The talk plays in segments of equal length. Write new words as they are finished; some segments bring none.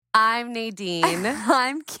I'm Nadine.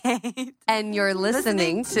 I'm Kate. And you're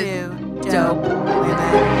listening to Dope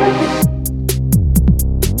Women.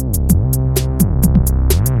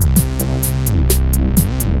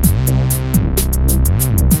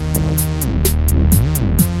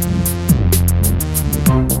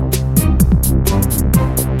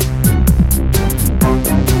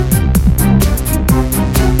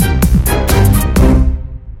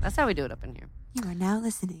 That's how we do it up in here. You are now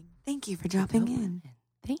listening. Thank you for dropping in.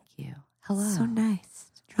 Thank you. Hello. So nice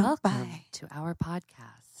to drop Welcome by. to our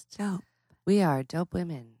podcast. Dope. We are dope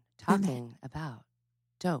women talking about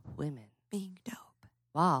dope women Being dope.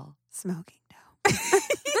 while Smoking dope.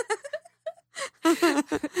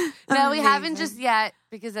 No, we haven't Amazing. just yet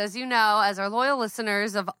because as you know, as our loyal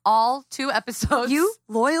listeners of all 2 episodes, You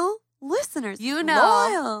loyal listeners. You know.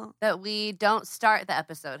 Loyal. that we don't start the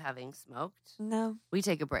episode having smoked. No. We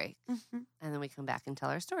take a break Mhm. and then we come back and tell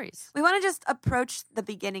our stories. We want to just approach the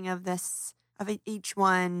beginning of this, of each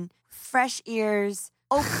one, fresh ears,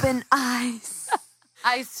 open eyes.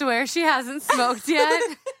 I swear she hasn't smoked yet.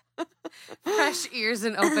 Fresh ears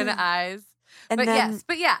and open eyes. And But then yes,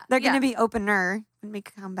 but yeah. they're yeah. going to be opener when we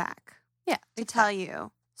come back Yeah. to tell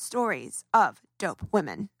you stories of dope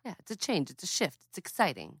women. Yeah, it's a change. It's a shift. It's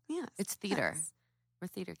exciting. Yes. It's theater. yes. We're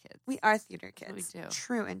theater kids. We are theater That's what kids. we do.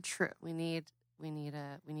 True and true. We need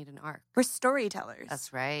an arc. We're storytellers.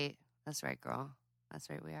 That's right. That's right, girl. That's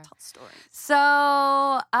right, we are. Tell stories. So,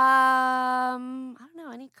 I don't know,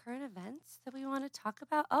 any current events that we want to talk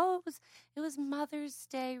about? Oh, it was Mother's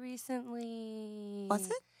Day recently. Was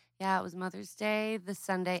it? Yeah, it was Mother's Day the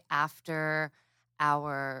Sunday after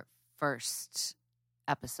our first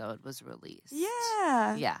episode was released.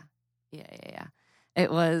 Yeah. Yeah. It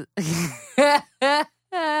was.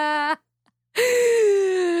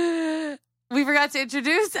 We forgot to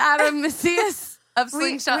introduce Adam Macias of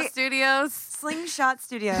Slingshot Studios, Slingshot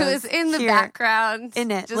Studios. who is in the here, background,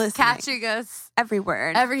 in it, just listening. catching us every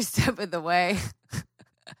word. every step of the way,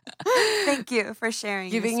 Thank you for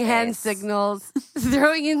sharing. your giving hand space. signals,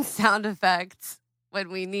 throwing in sound effects when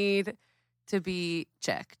we need to be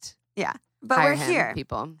checked. But Hire we're him, here.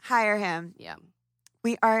 people. Hire him. Yeah.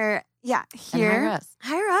 We are, And here. hire us.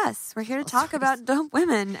 Hire us. We're here to Tell talk stories. about dope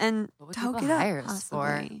women and What would talk people it up. hire us for?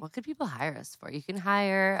 Possibly. What could people hire us for? You can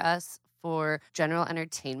hire us for general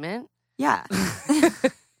entertainment. Yeah.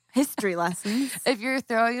 History lessons. If you're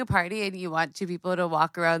throwing a party and you want 2 people to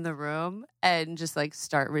walk around the room and just like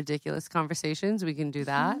start ridiculous conversations, we can do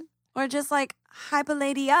that. Or just like hype a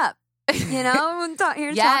lady up. You know, here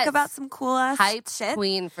to Yes. talk about some cool ass Hype shit.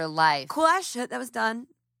 queen for life. Cool ass shit that was done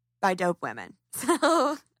by dope women.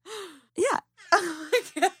 So, yeah. Oh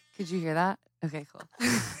my God. Could you hear that? Okay, cool.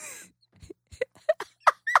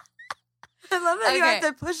 I love that you have Okay.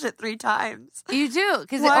 to push it 3 times. You do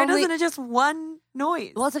because Why doesn't it just one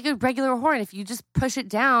noise? Well, it's like a regular horn. If you just push it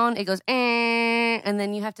down, it goes, and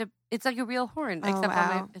then you have to. It's like a real horn, Oh, except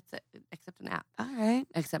wow. except an app, All right.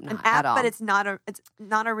 except not An at app, all. but it's not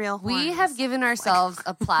a real horn. We have given ourselves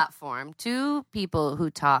a platform to people who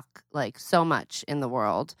talk like so much in the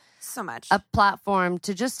world, so much. a platform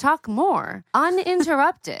to just talk more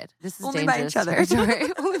uninterrupted. This is Only by dangerous each other.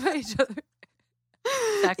 territory. Only by each other.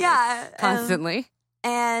 Exactly. Yeah. Constantly.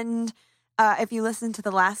 And if you listened to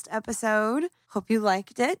the last episode, hope you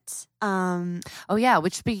liked it. Oh yeah.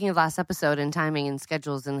 Which, speaking of last episode and timing and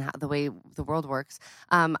schedules and how, the way the world works,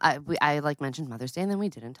 I like mentioned Mother's Day and then we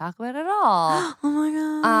didn't talk about it at all. Oh my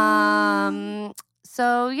God.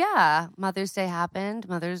 So yeah, Mother's Day happened.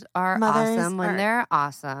 Mothers are awesome when they're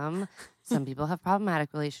awesome. Some people have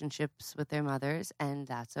problematic relationships with their mothers, and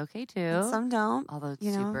that's okay too. And some don't. Although it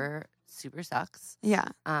you know. super sucks. Yeah.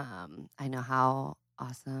 I know how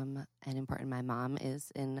awesome and important my mom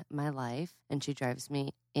is in my life, and she drives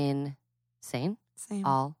me insane Same.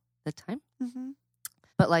 all the time. Mm-hmm.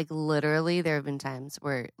 But like literally, there have been times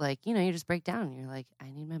where like you just break down. You're like,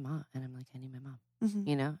 I need my mom, and I'm like, I need my mom. Mm-hmm.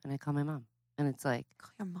 And I call my mom, and it's like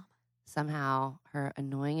Call your mama. somehow her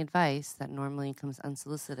annoying advice that normally comes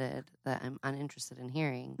unsolicited, that I'm uninterested in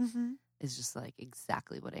hearing, Mm-hmm. is just like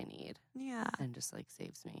exactly what I need Yeah. and just like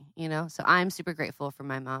saves me, So I'm super grateful for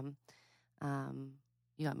my mom.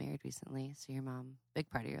 You got married recently, so your mom, big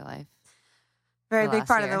part of your life. Very the big last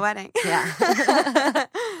part of year. the wedding. Yeah.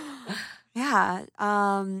 Yeah.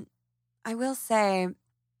 I will say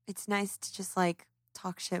it's nice to just like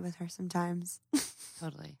talk shit with her sometimes.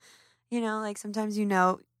 Totally. Like sometimes you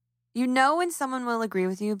know when someone will agree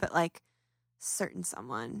with you, but like certain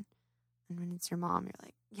someone. And when it's your mom, you're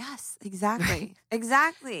like, yes, exactly.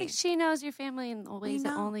 Exactly. Like, she knows your family in ways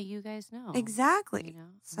that know. only you guys know. Exactly.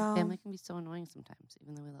 And So family can be so annoying sometimes,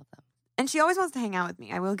 even though we love them. And she always wants to hang out with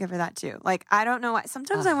me. I will give her that too. Like, I don't know why.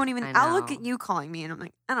 Sometimes I won't even, I'll look at you calling me and I'm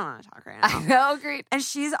like, I don't want to talk right now. I know, great. And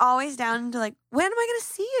she's always down to like, when am I going to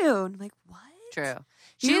see you? And I'm like, what? True.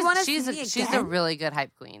 She's a really good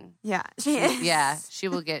hype queen. Yeah, she is. Yeah, she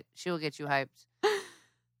will get you hyped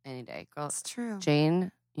any day, girl. It's true.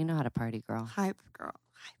 Jane, you know how to party, girl. Hype girl.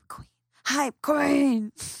 Hype queen. Hype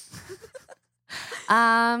queen.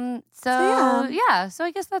 So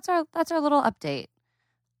I guess that's our little update.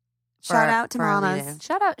 Shout out to mamas.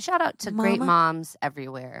 Shout out to great moms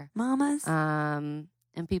everywhere. Mamas. And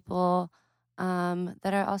people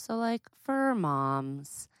that are also like fur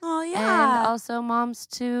moms. Oh yeah. And also moms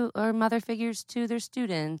to or mother figures to their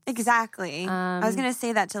students. Exactly. I was gonna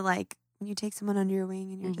say that to like when you take someone under your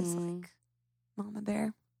wing and you're just like mama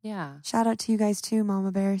bear. Yeah. Shout out to you guys too,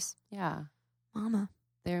 mama bears. Yeah. Mama.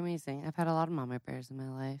 They're amazing. I've had a lot of mama bears in my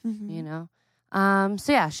life, you know?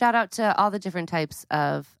 So yeah, shout out to all the different types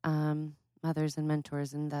of mothers and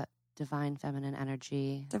mentors and that divine feminine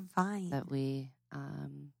energy. Divine. That we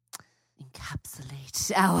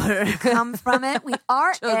encapsulate our come from it. We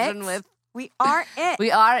are children it. With. We are it.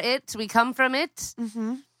 We are it. We come from it.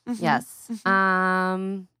 Mm-hmm. Mm-hmm. Yes.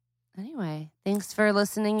 Mm-hmm. Anyway, thanks for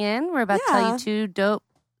listening in. We're about to tell you 2 dope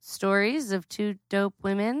stories of 2 dope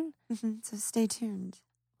women. Mm-hmm. So stay tuned.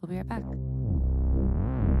 We'll be right back.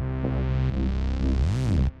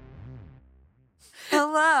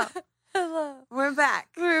 Hello. Hello. We're back.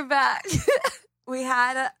 We're back. We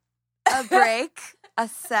had a break, a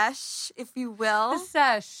sesh, if you will. A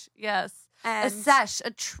sesh, yes. And a sesh,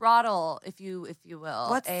 a trottle, if you will.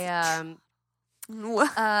 What's a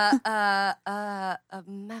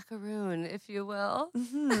macaroon, if you will.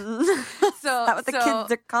 Mm-hmm. So is that what the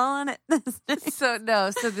kids are calling it? So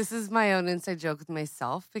this is my own inside joke with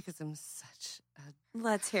myself because I'm such a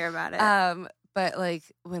Let's hear about it. But like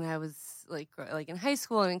when I was like in high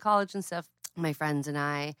school and in college and stuff, my friends and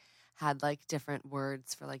I had like different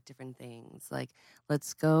words for like different things. Like,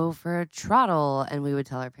 let's go for a trottle. And we would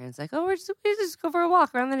tell our parents like, oh, we just go for a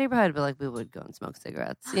walk around the neighborhood. But like we would go and smoke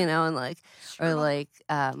cigarettes, you know, and like, or like,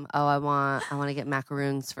 oh, I want to get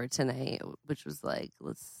macaroons for tonight, which was like,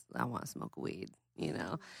 I want to smoke weed, you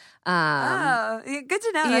know? Oh, good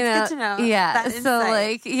to know. That's good to know. Yeah. So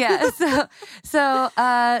like, yeah. So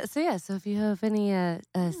if you have any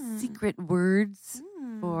secret words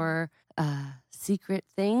or secret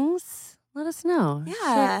things, let us know.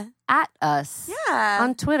 Yeah. At us. Yeah.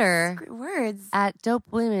 On Twitter. Secret words. At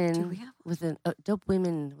Dope Women. Do we have Dope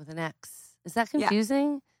Women with an X. Is that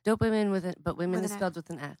confusing? Yeah. Dope Women but women is spelled with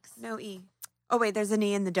an X. No E. Oh wait, there's an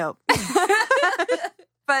E in the dope.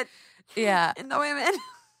 But yeah. In the women.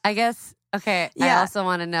 I guess, okay. Yeah. I also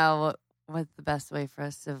want to know what the best way for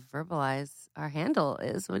us to verbalize our handle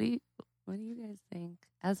is. What do you guys think?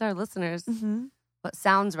 As our listeners, what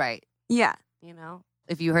sounds right? Yeah. You know,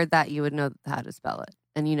 if you heard that, you would know how to spell it.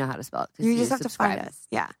 And you know how to spell it. You just have subscribe. To find us.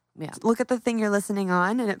 Yeah. Yeah. Look at the thing you're listening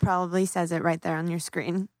on, and it probably says it right there on your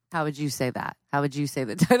screen. How would you say that? How would you say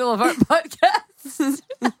the title of our podcast?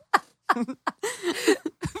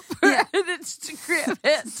 For an Instagram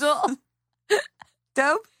handle.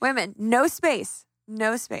 Dope Women. No space.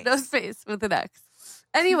 No space. No space with an X.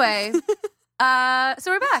 Anyway, so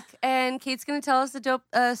we're back. And Kate's going to tell us a dope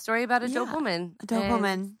story about a dope woman. A dope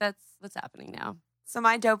woman. That's what's happening now. So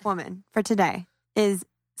my dope woman for today is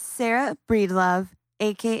Sarah Breedlove,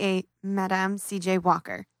 a.k.a. Madame C.J.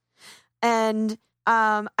 Walker. And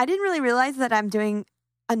I didn't really realize that I'm doing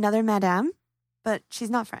another Madame, but she's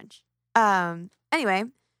not French. Anyway,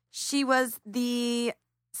 she was the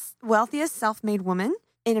wealthiest self-made woman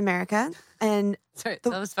in America. And sorry,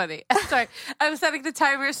 that was funny. Sorry, I was setting the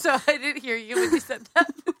timer, so I didn't hear you when you said that.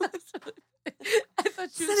 I thought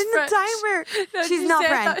she was French. The timer. No, she's not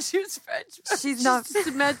French. I thought she was French. She's not. Just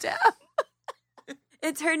a madame.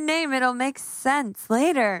 It's her name. It'll make sense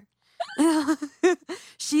later.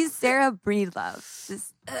 She's Sarah Breedlove.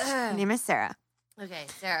 Her name is Sarah. Okay,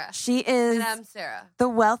 Sarah. She is Madame Sarah, the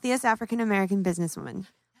wealthiest African-American businesswoman.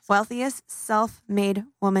 Wealthiest self-made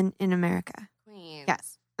woman in America. Queen.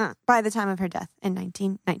 Yes. By the time of her death in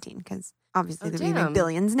 1919, because obviously we make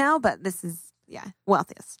billions now, but this is,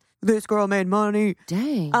 wealthiest. This girl made money.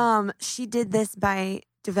 Dang. She did this by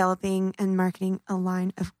developing and marketing a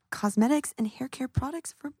line of cosmetics and hair care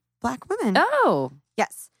products for Black women. Oh.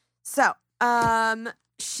 Yes. So,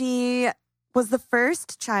 she was the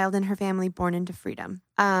first child in her family born into freedom.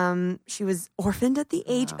 She was orphaned at the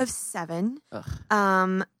age of 7.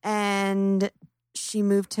 Ugh. And she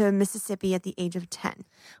moved to Mississippi at the age of 10.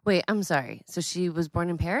 Wait, I'm sorry. So she was born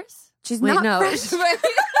in Paris? She's not no. French. She's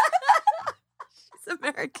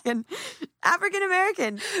American. African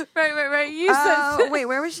American. Right. You said. Wait,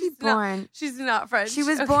 where was she born? She's not French. She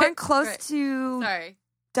was born close to Sorry.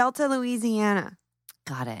 Delta, Louisiana.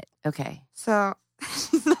 Got it. Okay. So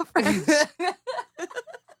she's not French.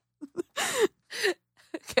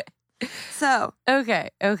 Okay. So Okay.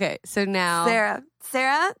 So now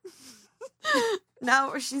Sarah.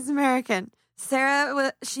 No, she's American.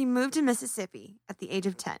 Sarah, she moved to Mississippi at the age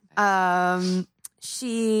of 10. By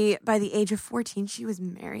the age of 14, she was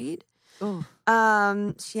married. Ooh.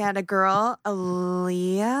 She had a girl,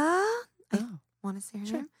 Aaliyah. I want to say her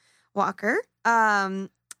name. Walker.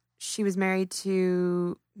 She was married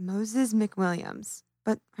to Moses McWilliams,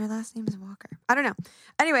 but her last name is Walker. I don't know.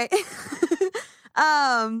 Anyway,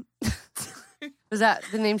 was that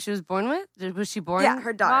the name she was born with? Was she born? Yeah,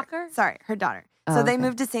 her daughter. Walker? Sorry, her daughter. Oh, so they okay.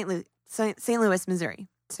 moved to St. Louis, Missouri.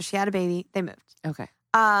 So she had a baby. They moved. Okay.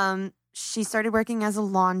 She started working as a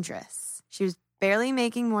laundress. She was barely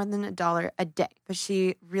making more than $1 a day, but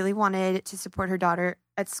she really wanted to support her daughter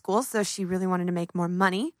at school, so she really wanted to make more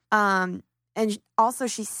money. And also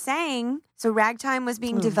she sang. So ragtime was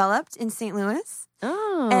being developed in St. Louis.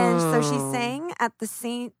 Oh. And so she sang at the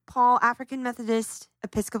St. Paul African Methodist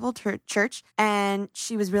Episcopal Church. And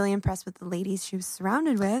she was really impressed with the ladies she was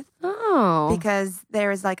surrounded with. Oh. Because there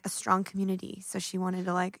was like a strong community. So she wanted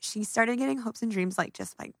to she started getting hopes and dreams,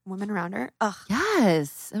 just like women around her. Ugh.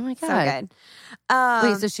 Yes. Oh my God. So good.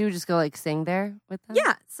 Wait, so she would just go sing there with them?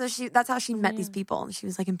 Yeah. So that's how she met these people. And she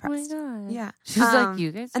was Oh my impressed. God. Yeah. She was like,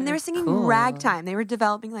 you guys And they are were singing cool. ragtime. They were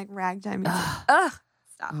developing ragtime music. Ugh.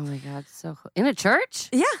 Stop. Oh my God. So cool. In a church?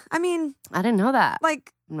 Yeah. I mean, I didn't know that. I'm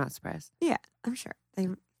not surprised. Yeah, I'm sure.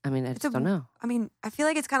 I mean, I just don't know. I mean, I feel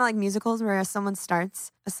like it's kind of like musicals where someone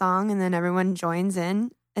starts a song and then everyone joins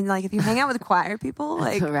in. And if you hang out with choir people,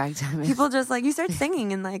 That's what ragtime is. people just you start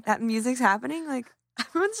singing and that music's happening.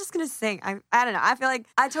 Everyone's just going to sing. I don't know. I feel like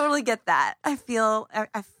I totally get that. I feel,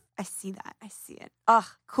 I see that. I see it. Oh,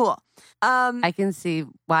 cool. I can see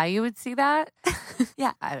why you would see that.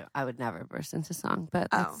 Yeah. I would never burst into song, but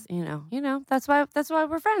that's, that's why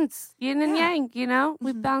we're friends. Yin and yang,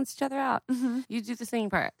 we balance each other out. Mm-hmm. You do the singing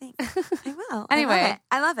part. Thanks. I will. Anyway.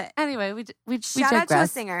 I love it. Anyway, we shout out to a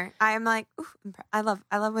digress. singer. I am I love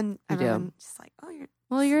when You do. everyone just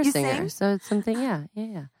you're a you singer, sing? so it's something. Yeah.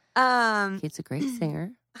 Kate's a great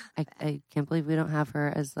singer. I can't believe we don't have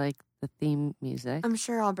her as the theme music. I'm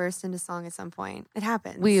sure I'll burst into song at some point. It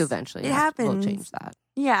happens. We eventually It happens. We'll change that.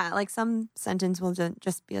 Yeah, some sentence will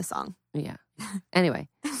just be a song. Yeah. Anyway.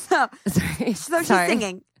 So Sorry. she's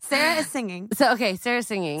singing. Sarah is singing. So, okay, Sarah's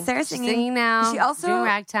singing. Sarah's She's singing. singing now. She also doing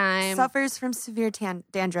ragtime. suffers from severe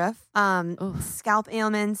dandruff, scalp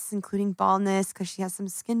ailments, including baldness, because she has some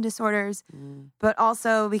skin disorders, but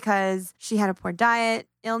also because she had a poor diet,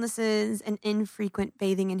 illnesses, and infrequent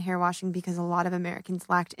bathing and hair washing because a lot of Americans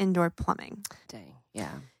lacked indoor plumbing. Dang. Yeah.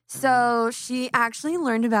 So she actually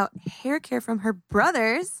learned about hair care from her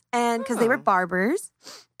brothers, and because they were barbers.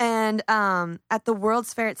 And at the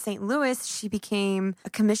World's Fair at St. Louis, she became a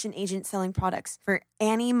commission agent selling products for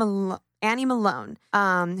Annie Malone,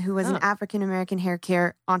 who was an African American hair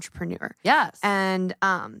care entrepreneur. Yes. And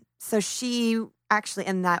so she actually,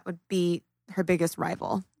 and that would be her biggest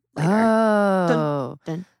rival later. Oh.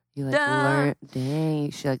 Dun, You dun. learned,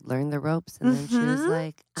 dang, she learned the ropes, and then she was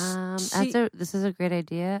Mhm. like, this is a great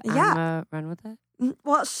idea. Yeah. I'm gonna run with it.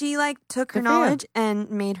 Well, she took her Good for you. knowledge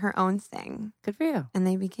and made her own thing, Good for you. and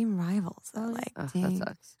they became rivals. So That dang.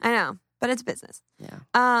 sucks. I know, but it's business. Yeah.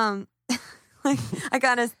 I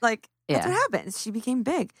gotta that's Yeah. what happens. She became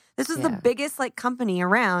big. This was the Yeah. biggest company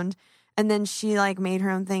around, and then she made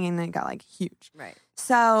her own thing, and then it got huge. Right.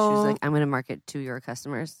 So She was like, I'm gonna market to your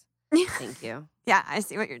customers. Thank you. yeah, I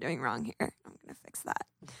see what you're doing wrong here. I'm gonna fix that.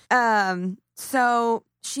 So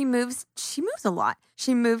she moves a lot.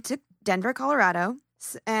 She moved to Denver, Colorado,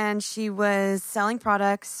 and she was selling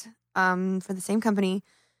products for the same company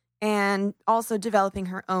and also developing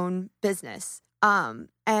her own business. And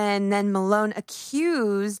then Malone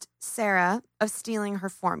accused Sarah of stealing her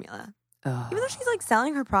formula. Oh. Even though she's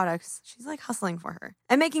selling her products, she's hustling for her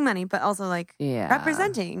and making money, but also Yeah.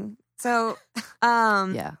 representing. So,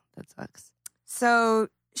 Yeah, that sucks. So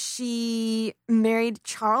she married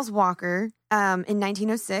Charles Walker in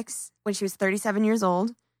 1906 when she was 37 years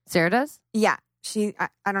old. Sarah does? Yeah,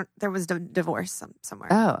 I don't. There was divorce somewhere.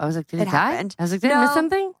 Oh, I was like, did he It die? happened. I was like, did I miss No.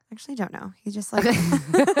 something? Actually, don't know. He just Okay.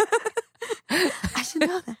 I should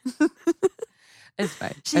know that. It's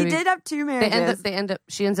fine. She did have two marriages.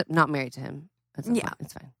 She ends up not married to him. That's Yeah. fine.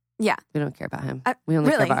 It's fine. Yeah. We don't care about him. I- We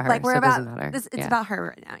only really, care about her. we're so about it doesn't matter. It's Yeah, about her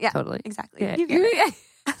right now. Yeah, totally. exactly. Yeah. You get it.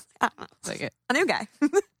 Yeah. I don't know. It's like it. A new guy.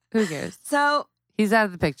 Who cares? So He's out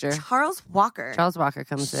of the picture. Charles Walker. Charles Walker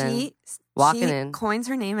comes in. Walking she in. coins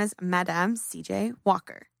her name as Madame C.J.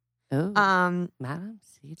 Walker. Oh, Madam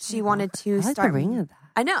C.J. She wanted to I like start. the ring of that.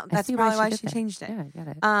 I know. That's see probably why did she that. changed it. Yeah, I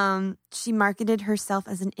get it. She marketed herself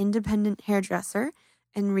as an independent hairdresser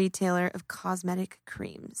and retailer of cosmetic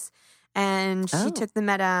creams. And she took the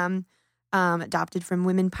Madame adopted from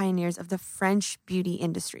women pioneers of the French beauty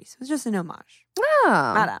industry. So it was just an homage.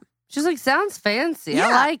 Oh. Madame. She's like, sounds fancy. Yeah.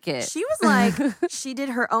 I like it. She was like, she did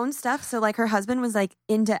her own stuff. So like her husband was like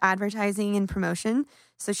into advertising and promotion.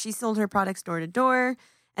 So she sold her products door to door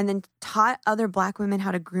and then taught other Black women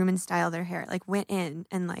how to groom and style their hair. Like went in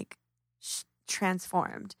and like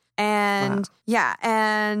transformed. And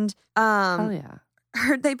and Hell yeah.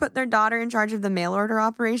 heard they put their daughter in charge of the mail order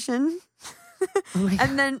operation. Oh my God.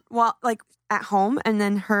 And then while like at home, and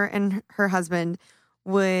then her and her husband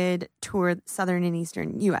would tour southern and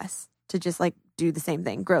eastern US to just like do the same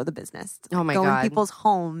thing, grow the business. Oh my go God. in people's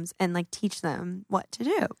homes and like teach them what to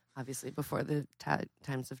do. Obviously, before the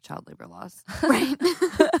times of child labor laws. Right.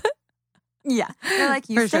 Yeah. They're like,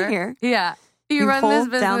 you For stay sure. here. Yeah. You You run this hold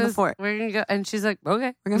business. down the fort. We're going to go. And she's like,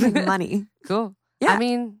 okay. We're going to make money. Cool. Yeah. I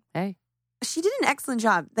mean, hey. She did an excellent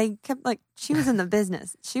job. They kept like, she was in the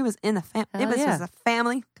business. She was in the family. It Hell was yeah. just a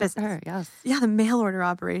family Good for business. her, yes. Yeah, the mail order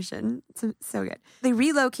operation. It's so good. They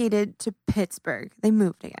relocated to Pittsburgh. They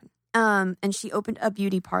moved again. And she opened a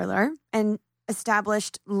beauty parlor and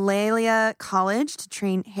established Laelia College to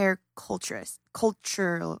train hair culturalists.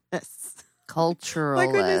 Culturalist. Why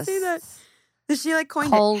couldn't I say that? She like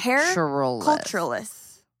coined it hair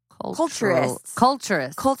Culturalist. culturists.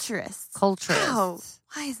 Culturists. Culturists. Culturists. Wow.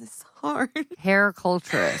 Why is this hard? Hair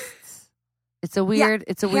culturists. It's a weird.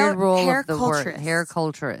 It's a hair- weird role hair of the word. culturists. Hair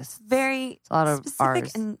culturists. Very It's a lot of specific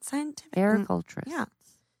R's. and scientific. Hair and- culturists. yeah.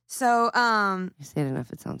 So, You say it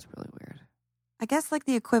enough, it sounds really weird. I guess like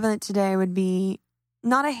the equivalent today would be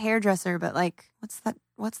not a hairdresser, but like what's that?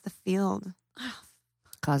 What's the field?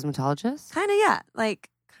 Cosmetologist. Kind of, yeah. Like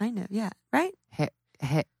kind of, yeah. Right?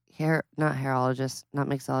 Hair, not hairologist, not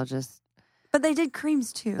mixologist. But they did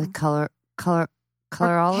creams too. The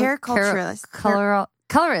colorologist. Hair culturalists.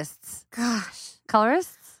 Colorists. Gosh,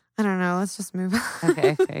 Colorists. I don't know. Let's just move on.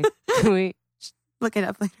 Okay. Can we? Look it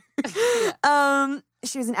up later.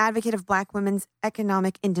 She was an advocate of Black women's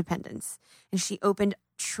economic independence, and she opened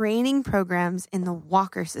training programs in the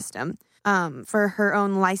Walker system for her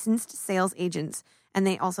own licensed sales agents, and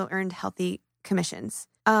they also earned healthy commissions.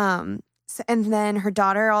 And then her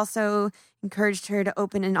daughter also encouraged her to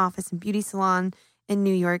open an office and beauty salon in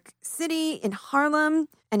New York City, in Harlem,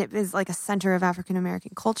 and it was like a center of African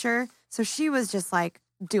American culture. So she was just like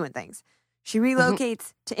doing things. She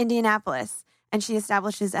relocates to Indianapolis, and she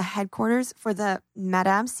establishes a headquarters for the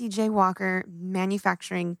Madame C.J. Walker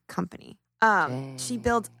Manufacturing Company. She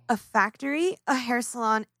built a factory, a hair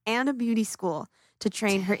salon, and a beauty school to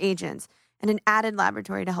train her agents, and an added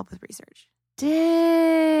laboratory to help with research.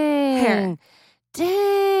 Dang. Hair.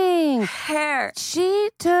 Dang. Hair. She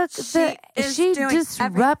took she doing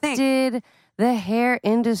disrupted the hair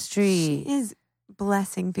industry. She is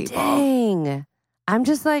blessing people. Dang. I'm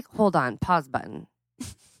just like, hold on, pause button.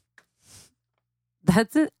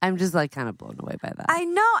 That's it. I'm just like kind of blown away by that. I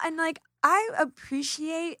know. And like, I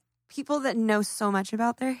appreciate people that know so much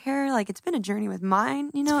about their hair. Like, it's been a journey with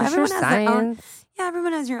mine. You know, For everyone sure, has their own. science. Yeah,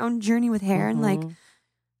 everyone has your own journey with hair. And like, Mhm.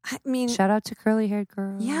 I mean, Shout out to curly haired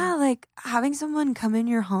girl. yeah, like having someone come in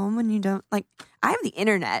your home when you don't like. I have the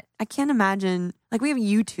internet. I can't imagine. Like, we have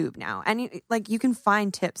YouTube now, and like you can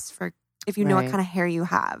find tips for if you know what Right. kind of hair you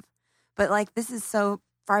have. But like, this is so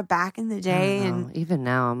far back in the day, I don't and know. Even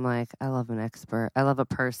now, I'm like, I love an expert. I love a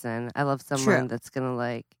person. I love someone True. that's gonna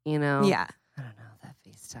like, you know. yeah, I don't know that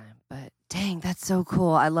FaceTime, but dang, that's so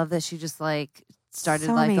cool. I love that she just like started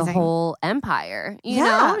So like amazing. a whole empire. You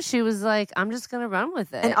Yeah. know, she was like, I'm just gonna run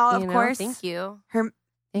with it. And all, of you know? course, Thank you. her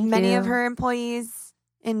Thank many you. of her employees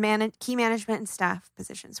in key management and staff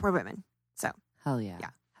positions were women. So, Hell yeah. Yeah.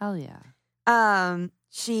 Hell yeah.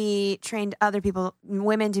 she trained other people,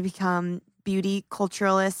 women, to become beauty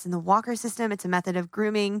culturalists in the Walker system. It's a method of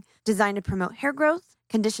grooming designed to promote hair growth,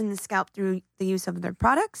 condition the scalp through the use of their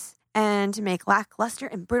products, and to make lackluster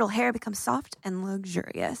and brittle hair become soft and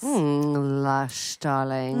luxurious. Lush,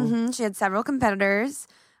 darling. She had several competitors.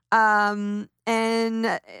 And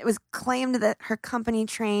it was claimed that her company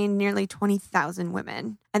trained nearly 20,000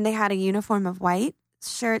 women. And they had a uniform of white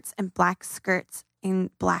shirts and black skirts and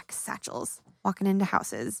black satchels walking into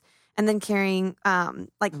houses. and then carrying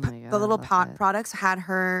like Oh my God, the little I love pot that. products had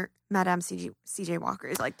her Madame CJ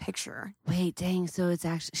Walker's like picture. Wait, dang. So it's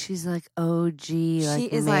actually, she's like OG, like, She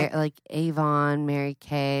is like Avon, Mary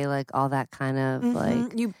Kay, like all that kind of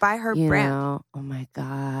like, you buy her you brand. know, oh my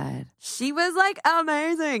God. She was like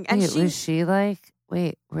amazing, and Wait, was she like,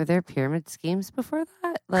 wait, were there pyramid schemes before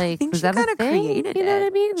that? Like, I think was she that a kind of thing? created You know what I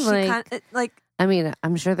it. mean? She Like, like I mean,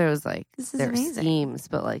 I'm sure there was like, this is there were amazing. schemes,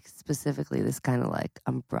 but like specifically this kind of like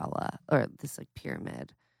umbrella or this like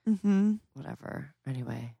pyramid, Mm-hmm. whatever.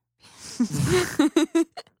 Anyway,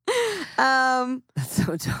 That's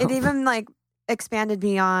so dope. It even like expanded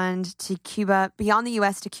beyond to Cuba, beyond the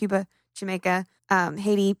U.S. to Cuba, Jamaica,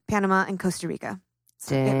 Haiti, Panama, and Costa Rica.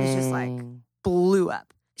 So it was just like Dang. blew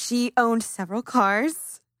up. She owned several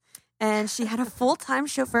cars, and she had a full-time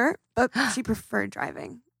chauffeur, but she preferred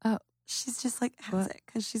driving. Oh. She's just like has What? it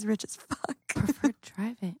because she's rich as fuck. Preferred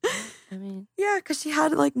driving. I mean, Yeah, because she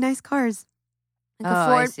had like nice cars, like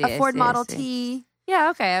Oh, I see, a I Ford see, I Model see. T. yeah,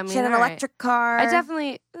 okay. I mean, She had an all right. electric car. I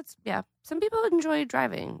definitely, that's, yeah. Some people enjoy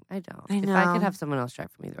driving. I don't. I If I know. could have someone else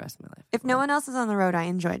drive for me the rest of my life. If I no would. one else is on the road, I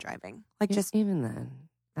enjoy driving. Like E- just even then,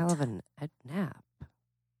 I love a nap.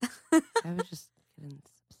 I would just get in.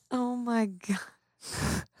 oh my god.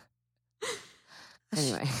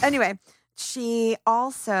 Anyway. Anyway, she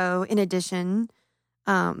also, in addition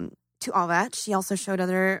to all that, she also showed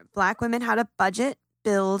other Black women how to budget,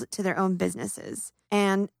 build to their own businesses,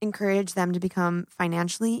 and encourage them to become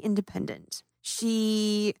financially independent.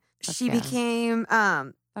 She yeah. became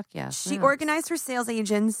Fuck yeah. she yeah. organized her sales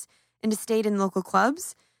agents and stayed in local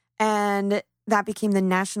clubs, and that became the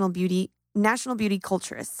National Beauty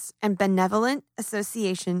Culturists and Benevolent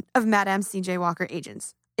Association of Madame C.J. Walker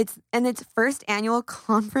Agents. It's its first annual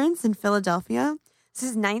conference in Philadelphia. This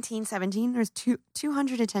is 1917. There's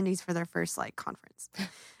 200 attendees for their first like conference,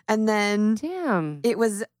 and then Damn. it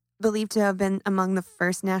was believed to have been among the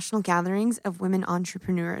first national gatherings of women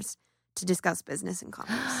entrepreneurs to discuss business and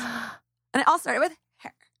commerce. And it all started with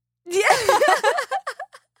hair. Yeah.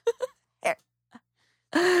 Hair.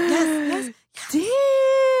 Yes.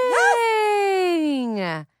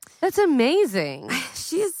 Dang. That's amazing.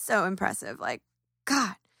 She is so impressive. Like,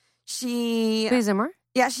 God, she. Wait, is there more?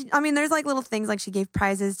 Yeah, there's like little things like she gave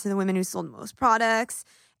prizes to the women who sold most products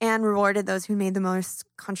and rewarded those who made the most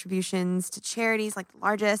contributions to charities, like the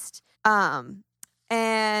largest.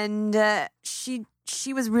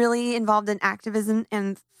 She was really involved in activism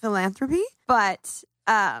and philanthropy, but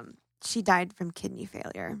she died from kidney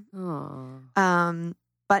failure. Oh.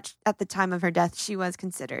 But at the time of her death, she was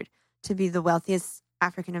considered to be the wealthiest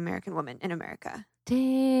African American woman in America. Dang.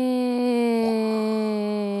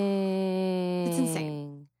 It's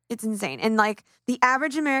insane. It's insane. And like the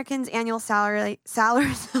average American's annual salary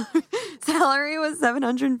was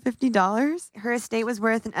 $750. Her estate was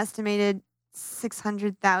worth an estimated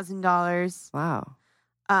 $600,000. Wow.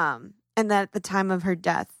 And that at the time of her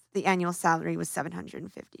death, the annual salary was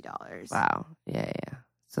 $750. Wow. Yeah.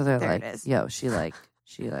 So they're There like, it is. yo, she had it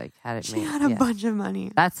She made. had a Yeah. bunch of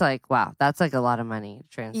money. That's like, wow. That's like a lot of money.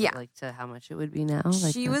 Translate Yeah. like to how much it would be now.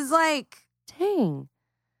 Like She that's- was like dang.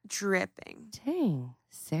 dripping.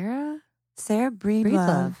 Sarah Sarah Breedlove.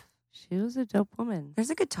 Breedlove. She was a dope woman. There's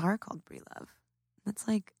a guitar called Breedlove. That's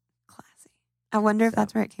like classy. I wonder if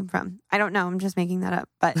that's where it came from. I don't know. I'm just making that up.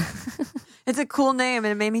 But it's a cool name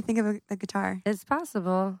and it made me think of a guitar. It's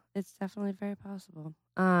possible. It's definitely very possible.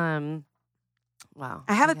 Wow.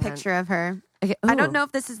 I have a Again. picture of her. Okay. I don't ooh. know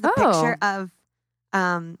if this is the Oh. picture of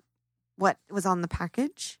what was on the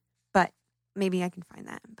package, but maybe I can find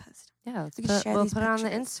that and post Yeah, let's We can share we'll these put it on the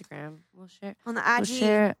pictures. Instagram. We'll share. on the We'll IG.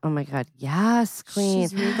 share. Oh my god, yes, queen.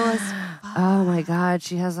 She's regal as Oh my fuck. god,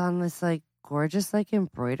 she has on this like gorgeous like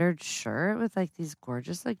embroidered shirt with like these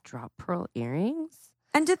gorgeous like drop pearl earrings.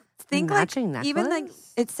 And to think like matching necklace. even like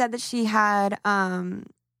it said that she had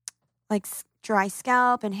like dry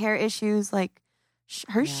scalp and hair issues. Like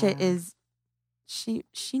her shit Yeah. is she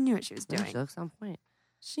knew what she was Yeah, doing. she looks on point.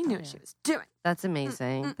 She knew Oh, what yeah. she was doing. That's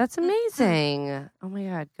amazing. mm, That's mm, mm. amazing. Oh my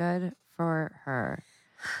god, good for her.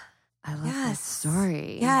 I love that Yes.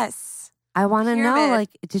 story. Yes. I want to know, Pyramid.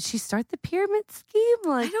 like, did she start the pyramid scheme? I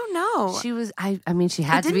Like, don't know. she was. I mean, she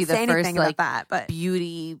had I to be didn't the say first anything like about that, but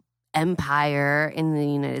beauty empire in the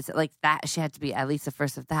United States. Like that, she had to be at least the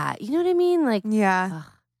first of that. You know what I mean? Like, yeah,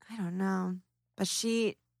 ugh, I don't know. But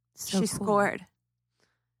she so she cool. scored.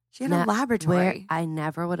 She had Now, a laboratory. Where I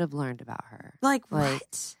never would have learned about her. like like-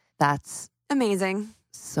 what? That's Amazing.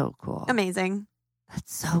 so cool. Amazing.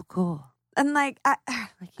 That's so cool. And like Like I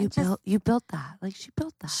you just- built that. Like she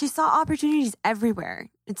built that. she saw opportunities everywhere.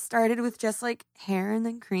 It started with just like hair and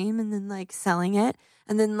then cream and then like selling it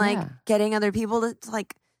and then like Yeah. getting other people to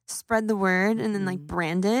like spread the word and then like Mhm.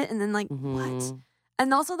 brand it and then like what?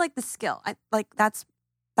 And also like the skill.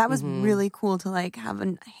 That was Mhm. really cool to like have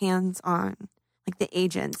a hands on like the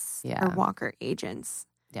agents Yeah. or Walker agents.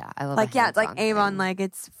 Yeah, I love Like it's like Avon, thing. like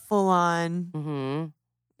it's full on. Mm-hmm.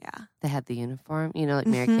 Yeah. They had the uniform. You know, like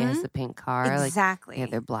Mary Kay has Mhm. the pink car. Exactly. Like they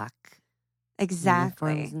had their black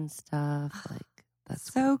Exactly. uniforms and stuff. Like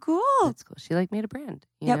that's So cool. That's cool. She like made a brand,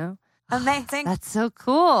 you Yep. know? Amazing. That's so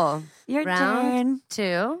cool. Your Round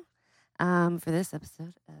turn. 2 for this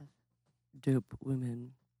episode of Dope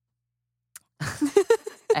Women.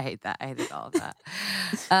 I hate that. I hated all of that.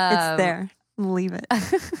 It's there. Leave it.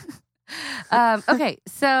 Okay,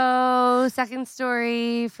 so second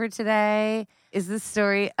story for today is the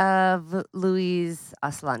story of Louise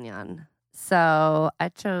Aslanyan. So I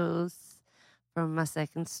chose from my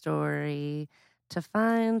second story to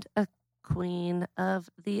find a queen of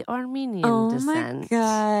the Armenian descent. Oh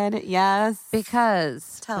my God. Yes.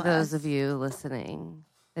 Because Tell for those us. of you listening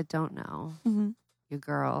that don't know, Mhm. your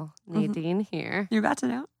girl Nadine here You're about to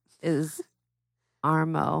know. is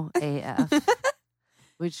Armo AF.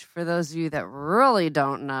 Which, for those of you that really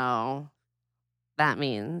don't know, that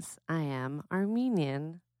means I am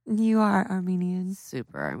Armenian. You are Armenian.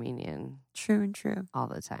 Super Armenian. True and true. All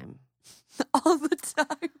the time. All the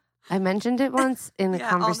time. I mentioned it once in a Yeah, all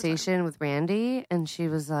the time. conversation with Randy, and she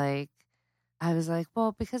was like, I was like,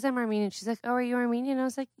 well, because I'm Armenian. She's like, oh, are you Armenian? I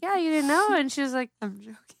was like, yeah, you didn't know? And she was like, I'm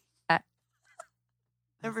joking. I was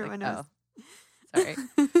Everyone like, knows. Oh, sorry.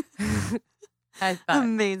 I thought.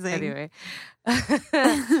 Amazing. Anyway.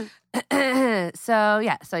 So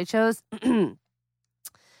I chose to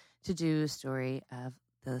do the story of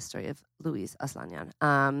Louise Aslanyan.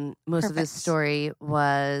 Most of this Perfect. story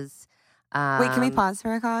was Wait, can we pause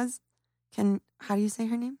for a cause? How do you say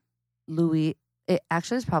her name? Louis. It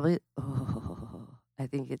actually is probably. I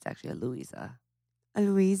think it's actually a Louisa.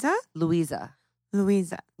 Louisa? Louisa.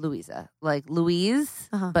 Like Louise,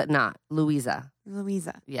 Uh-huh. but not Louisa.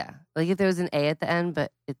 Louisa. Yeah, like if there was an A at the end,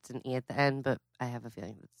 but it's an E at the end. But I have a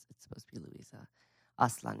feeling it's supposed to be Louisa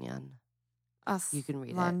Aslanyan. You can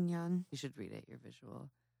read it. Aslanyan. You should read it. You're visual.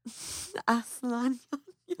 Aslanyan.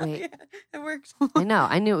 Wait. Yeah, it worked. I know.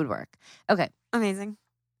 I knew it would work. Okay. Amazing.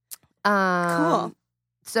 Cool.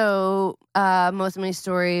 So most of my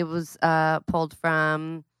story was pulled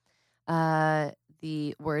from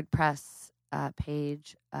the WordPress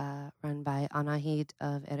page run by Anahit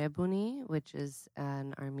of Erebuni, which is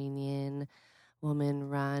an Armenian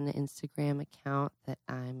woman-run Instagram account that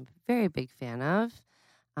I'm a very big fan of.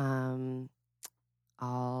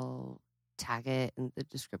 I'll tag it in the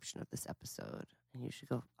description of this episode, and you should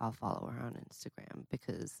go. I'll follow her on Instagram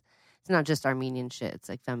because it's not just Armenian shit; it's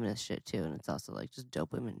like feminist shit too, and it's also like just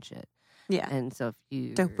dope women shit. Yeah. And so if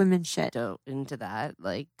you Dope women shit. dope into that,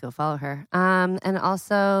 like go follow her. And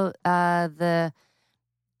also the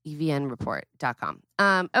evnreport.com.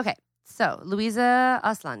 Okay. So Louisa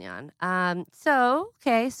Aslanyan. So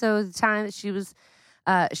the time that she was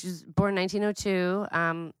born in 1902,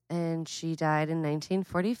 and she died in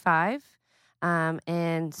 1945.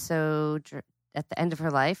 And so at the end of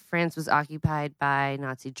her life, France was occupied by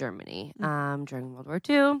Nazi Germany during World War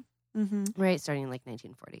II, right, starting in like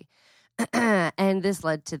 1940. And this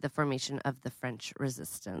led to the formation of the French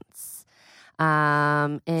Resistance.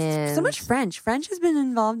 And so much French. French has been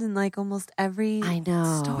involved in like almost every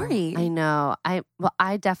story. I know. I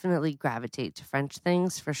definitely gravitate to French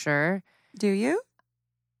things for sure. Do you?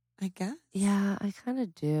 I guess. Yeah, I kind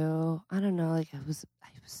of do. I don't know. Like I was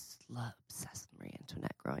obsessed with Marie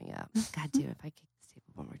Antoinette growing up. God damn, if I kick this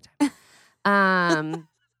table one more time.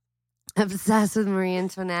 Obsessed with Marie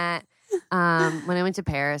Antoinette. When I went to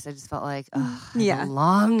Paris, I just felt like, I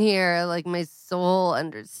belong here. Like my soul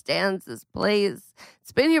understands this place.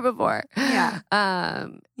 It's been here before. Yeah.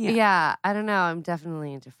 Yeah. I don't know. I'm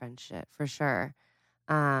definitely into French shit for sure.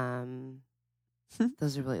 Those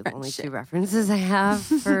are really the only two references I have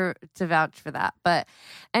to vouch for that. But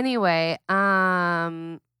anyway,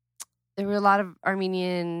 there were a lot of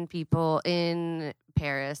Armenian people in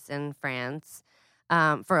Paris and France.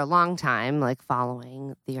 For a long time, like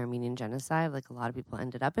following the Armenian genocide, like a lot of people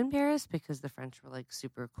ended up in Paris because the French were like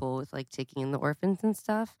super cool with like taking in the orphans and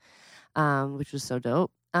stuff, which was so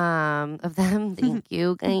dope of them. Thank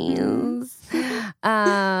you, guys.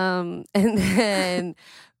 And then,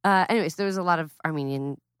 anyways, there was a lot of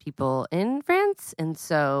Armenian people in France, and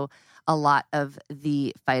so a lot of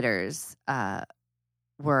the fighters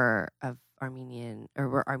were Armenian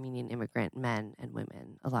immigrant men and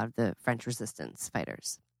women, a lot of the French resistance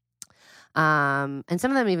fighters. And some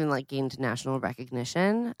of them even like gained national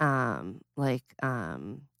recognition.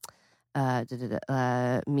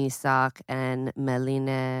 Misak and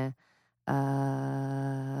Meline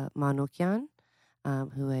Manukyan,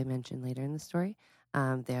 who I mentioned later in the story.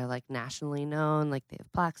 They're like nationally known, like they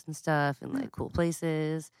have plaques and stuff and like cool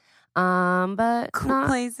places. But Cool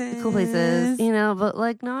places. But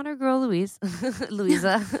like not our girl Louisa.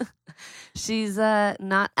 She's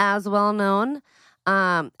not as well known.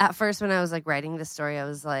 At first when I was like writing this story, I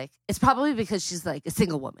was like, it's probably because she's like a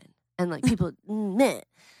single woman and like people meh.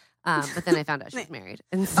 But then I found out she's married.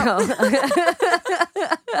 And so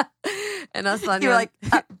and Aslanyan, you were like,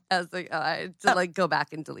 I was like, I had to like go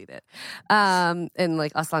back and delete it. And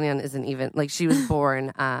like Aslanyan isn't even like she was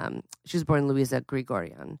born Louisa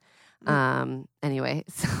Grigorian. Anyway,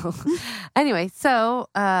 so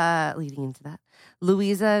leading into that,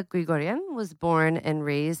 Louisa Grigorian was born and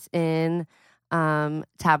raised in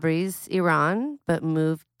Tabriz, Iran, but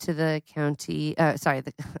moved to the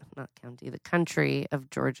country of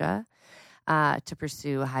Georgia to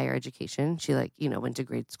pursue higher education. She went to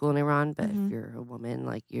grade school in Iran, but if you're a woman,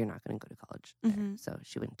 like you're not going to go to college there. So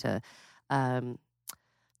she went to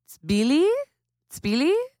Spili,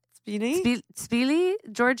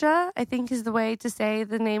 Georgia, I think is the way to say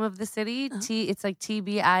the name of the city. It's like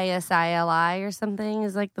Tbisili or something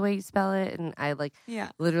is like the way you spell it. And I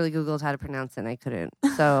literally Googled how to pronounce it and I couldn't.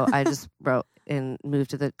 So I just wrote and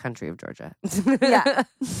moved to the country of Georgia.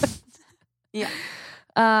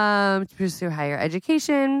 To pursue higher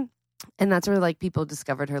education. And that's where like people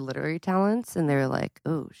discovered her literary talents and they were like,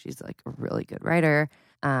 oh, she's like a really good writer.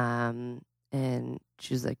 And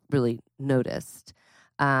she was like really noticed.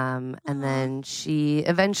 And then she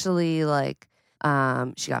eventually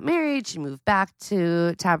she got married. She moved back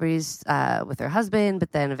to Tabriz with her husband,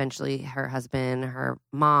 but then eventually her husband, her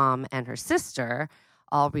mom, and her sister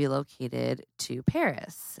all relocated to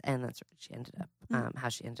Paris, and that's where she ended up. How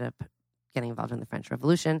she ended up getting involved in the French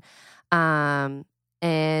Revolution, and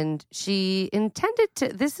she intended to.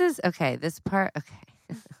 This part.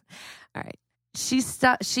 All right. She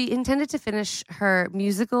intended to finish her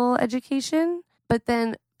musical education. But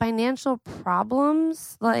then financial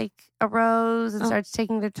problems arose and started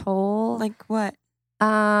taking their toll. Like what?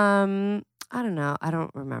 I don't know. I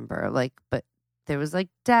don't remember. But there was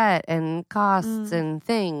debt and costs and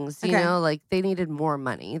things. You know, they needed more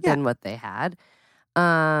money than what they had.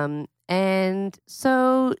 And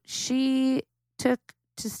so she took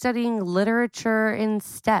to studying literature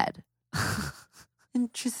instead.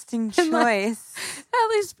 Interesting choice. At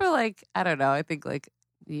least for I don't know. I think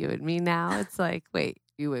you and me now, it's wait,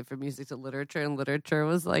 you went from music to literature, and literature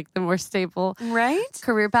was the more stable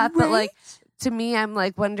career path. Right? But to me, I'm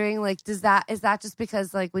wondering is that just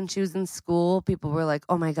because when she was in school, people were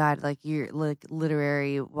oh my God, you're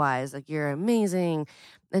literary wise, you're amazing,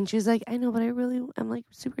 and she was I know, but I'm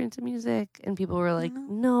super into music, and people were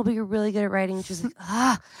no, but you're really good at writing. And she was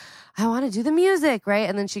I want to do the music, right?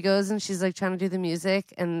 And then she goes and she's trying to do the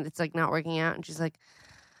music, and it's not working out, and she's fine,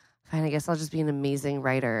 I guess I'll just be an amazing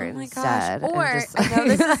writer instead. Gosh. Or, I know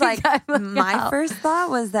this is my first thought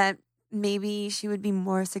was that maybe she would be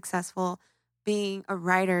more successful being a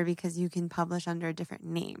writer because you can publish under a different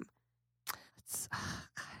name.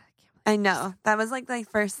 I know. That was the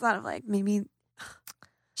first thought of maybe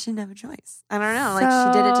she didn't have a choice. I don't know. She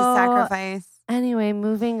did it to sacrifice. Anyway,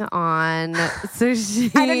 moving on. So I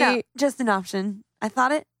don't know. Just an option. I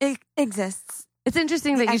thought it exists. It's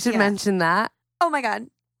interesting that you should mention that. Oh my God.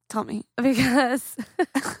 Tell me. Because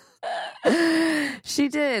she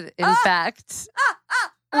did, in fact,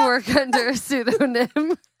 work under a pseudonym.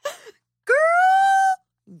 Girl!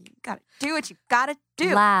 You gotta do what you gotta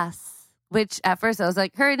do. Lass. Which at first I was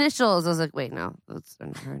her initials. I was wait, no, those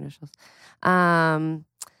aren't her initials.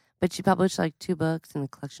 But she published 2 books and a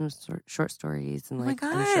collection of short stories and I'm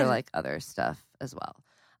sure other stuff as well.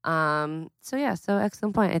 So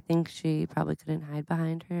excellent point. I think she probably couldn't hide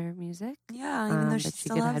behind her music. Yeah, even though she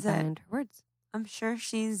still could loves hide behind her words. I'm sure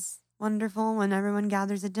she's wonderful when everyone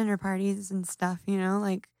gathers at dinner parties and stuff,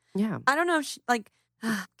 Yeah. I don't know if she,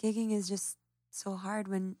 gigging is just so hard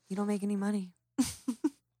when you don't make any money.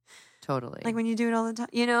 Totally. When you do it all the time,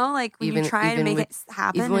 when you try to make it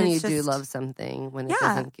happen. Even when you do love something, when it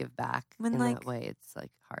doesn't give back in that way, it's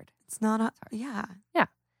hard. It's not hard. Yeah.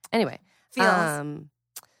 Anyway. Feels.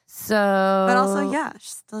 But also, she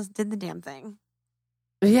still did the damn thing.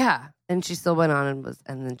 Yeah. And she still went on and was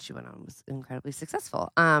incredibly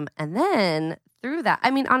successful. And then through that, I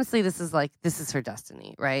mean, honestly, this is her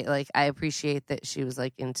destiny, right? I appreciate that she was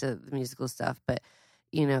into the musical stuff, but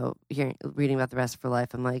reading about the rest of her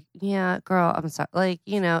life, I'm yeah, girl, I'm sorry. Like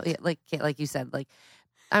you said,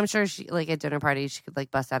 I'm sure she at dinner parties she could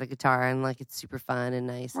bust out a guitar and it's super fun and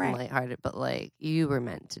nice and lighthearted, but you were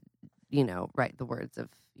meant to write the words of,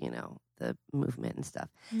 the movement and stuff.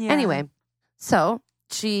 Yeah. Anyway, so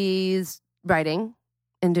she's writing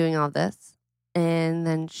and doing all this. And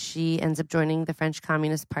then she ends up joining the French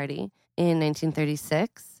Communist Party in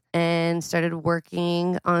 1936 and started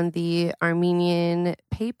working on the Armenian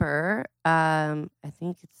paper. I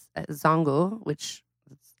think it's Zongo, which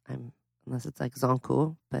unless it's like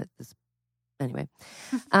Zonku, but anyway.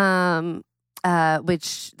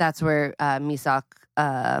 Which that's where Misak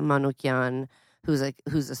Manoukian, who's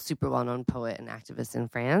a super well-known poet and activist in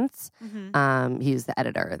France. Mm-hmm. He was the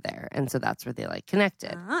editor there, and so that's where they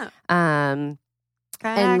connected. Oh.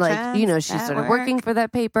 And she started working for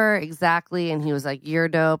that paper exactly, and he was like, "You're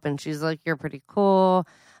dope," and she's like, "You're pretty cool."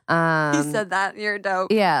 He said that, "You're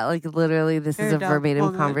dope." Yeah, literally, this You're is a dope verbatim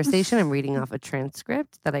woman. conversation. I'm reading off a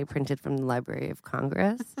transcript that I printed from the Library of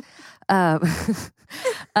Congress.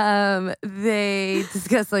 They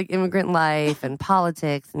discuss immigrant life and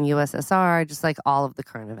politics and USSR, just all of the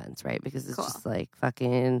current events, right? Because it's Cool. just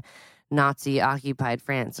fucking Nazi occupied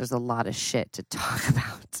France. There's a lot of shit to talk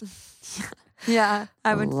about. Yeah,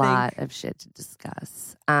 I would a lot of shit to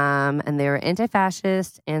discuss. And they were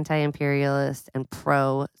anti-fascist, anti-imperialist, and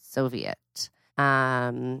pro-Soviet.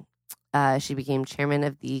 She became chairman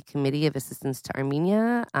of the Committee of Assistance to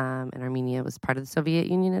Armenia, and Armenia was part of the Soviet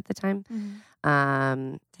Union at the time.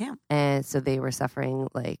 Damn. And so they were suffering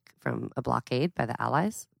from a blockade by the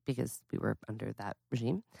Allies because we were under that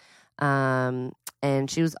regime. And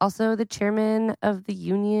she was also the chairman of the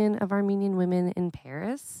Union of Armenian Women in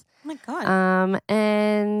Paris. Oh my God.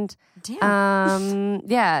 And Damn.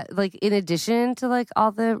 yeah, in addition to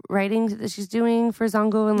all the writing that she's doing for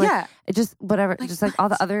Zongo and Yeah. it just whatever, just all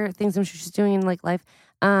the other things I'm sure she's doing in life.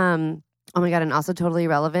 Oh my God, and also totally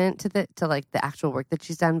relevant to the actual work that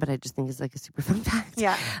she's done, but I just think it's a super fun fact.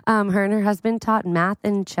 Yeah. Her and her husband taught math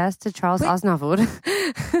and chess to Charles Aznavour.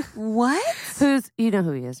 What? Who's, you know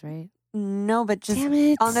who he is, right? No, but just Damn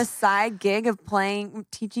it. on the side gig of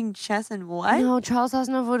teaching chess and what? No, Charles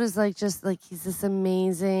Aznavour is he's this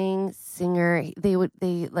amazing singer.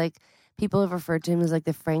 People have referred to him as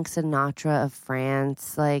the Frank Sinatra of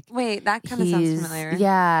France. Wait, that kind of sounds familiar.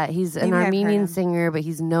 Yeah, he's an Maybe I've heard Armenian him. singer, but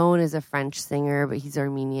he's known as a French singer, but he's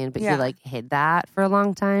Armenian. But Yeah. he hid that for a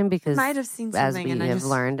long time because, Might have seen as something we and I have just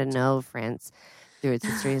learned and know, France through its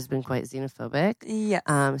history has been quite xenophobic. Yes.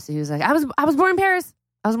 So he was like, I was born in Paris.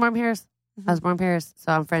 I was born in Paris. Mm-hmm. I was born in Paris,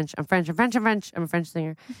 so I'm French. I'm French. I'm French. I'm French. I'm a French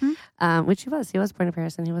singer. Mm-hmm. Which he was. He was born in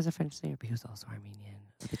Paris, and he was a French singer, but he was also Armenian.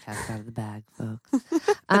 With the cat's out of the bag, folks.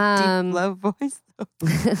 Deep, low voice.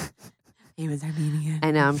 He was Armenian.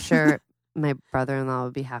 I know. I'm sure my brother-in-law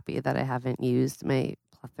would be happy that I haven't used my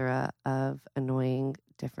plethora of annoying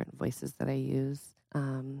different voices that I use.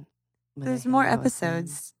 There's more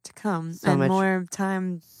episodes to come So and much- more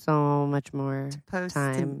time So much more to post.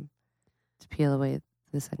 time to peel away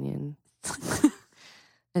this onion.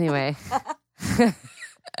 Anyway. I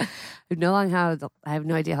have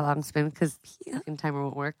no idea how long it's been because fucking timer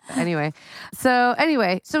won't work. But anyway, so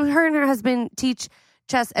her and her husband teach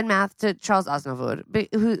chess and math to Charles Aznavour,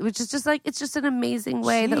 which is just it's just an amazing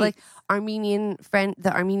way that the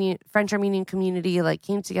French Armenian community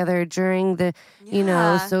came together during the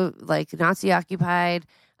Nazi occupied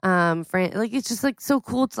France. It's just it's so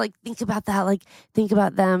cool to think about that. Think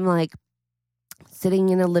about them sitting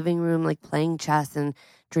in a living room playing chess and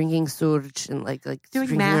drinking surge and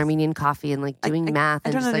drinking math. Armenian coffee and doing math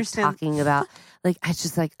and don't just understand. talking about it's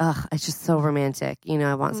just it's just so romantic.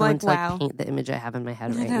 I want someone to wow. paint the image I have in my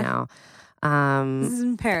head right Yeah. now. This is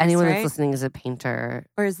in Paris, Anyone right? that's listening is a painter.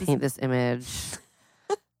 Or is this Paint this image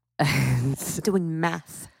and doing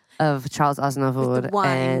math of Charles with Aznavour the wine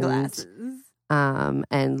and glasses?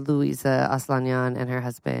 And Louisa Aslanyan and her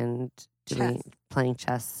husband Chess. playing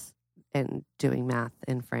chess and doing math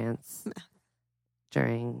in France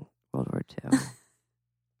during World War II.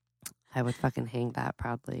 I would fucking hang that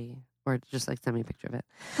proudly, or just send me a picture of it.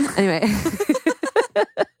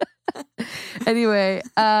 Anyway,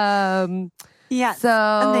 Yeah. so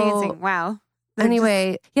Amazing. Wow. They're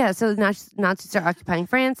Anyway, yeah, so Nazis start occupying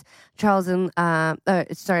France. Charles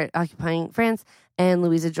start occupying France, and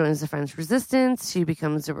Louisa joins the French resistance. She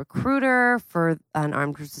becomes a recruiter for an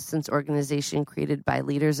armed resistance organization created by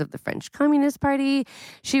leaders of the French Communist Party.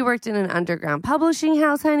 She worked in an underground publishing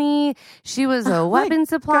house, honey. She was a weapon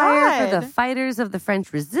supplier for the God. fighters of the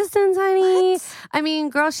French resistance, honey. What? I mean,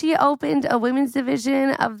 girl, she opened a women's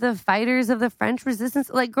division of the fighters of the French resistance.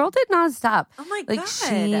 Girl did not stop. Oh my Like God.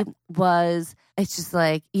 she was it's just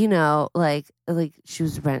like, you know, like she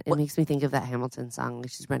was it makes me think of that Hamilton song, like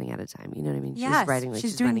she's running out of time. You know what I mean? Yes, She's writing like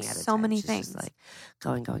she's she's doing running out of so time. many she's things. Just like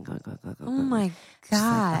going. Oh my She's like,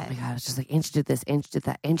 God. oh my God. It's just like, and she did this, and she did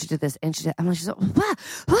that, and she did this, and she did. I'm like, she's like,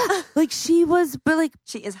 what? Like she was, but like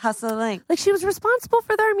She is hustling. like she was responsible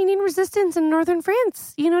for the Armenian resistance in northern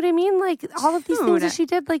France. You know what I mean? Like all of these things Dude. that she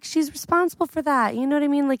did, like she's responsible for that. You know what I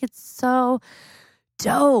mean? Like it's so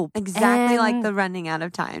dope. Exactly like And- the running out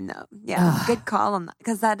of time, though. Yeah, Ugh. good call on that.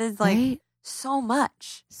 Because that is like right? so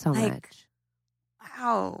much. So like, much.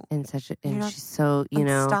 Wow. And such a, You're and not she's so, you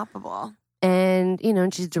know, Unstoppable. and, you know,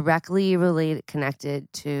 and she's directly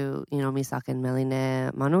connected to, you know, Misak and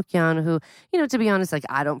Meline Manukyan, who, you know, to be honest, like,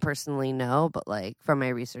 I don't personally know, but like from my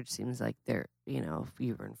research, seems like they're, you know, if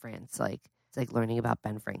you were in France, like, it's like learning about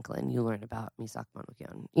Ben Franklin, you learn about Misak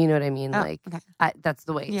Manukyan. You know what I mean? Oh, like, okay. that's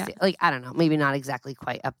the way, Yeah. like, I don't know, maybe not exactly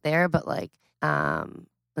quite up there, but like,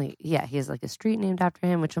 yeah, he has like a street named after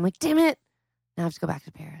him, which I'm like, damn it. Now I have to go back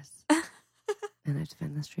to Paris. And I have to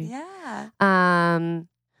find the street. Yeah.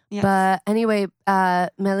 Yes. But anyway,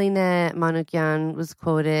 Meline Manukyan was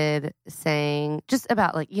quoted saying just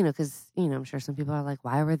about like, you know, because, you know, I'm sure some people are like,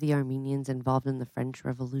 why were the Armenians involved in the French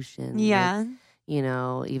Revolution? Yeah. Like, you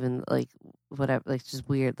know, even like whatever, like it's just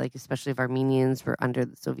weird, like especially if Armenians were under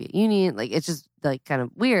the Soviet Union, like it's just like kind of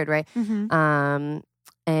weird, right? Mm-hmm.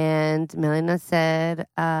 And Melina said,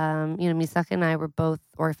 you know, Misak and I were both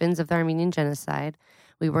orphans of the Armenian genocide.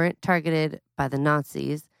 We weren't targeted by the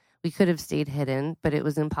Nazis. We could have stayed hidden, but it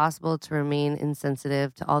was impossible to remain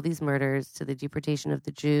insensitive to all these murders, to the deportation of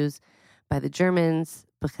the Jews by the Germans,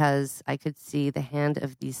 because I could see the hand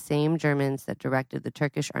of these same Germans that directed the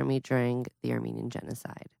Turkish army during the Armenian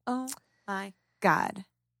genocide. Oh my God.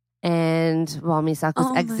 And while Misak was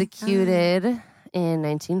Oh my executed in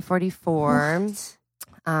 1944 What?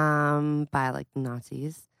 by like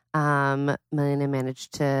Nazis, Melina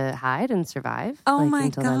managed to hide and survive. Oh like, my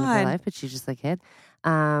until the end of her God. life, but she just like hid.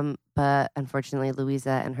 But unfortunately,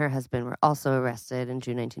 Louisa and her husband were also arrested in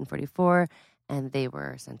June 1944, and they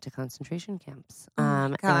were sent to concentration camps. Oh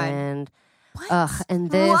my God. And What? and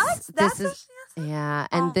this What? That's this what is she has? yeah,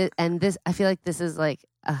 and Oh. this I feel like this is like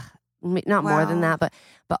not more than Wow. that,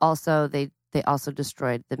 but also they also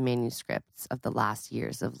destroyed the manuscripts of the last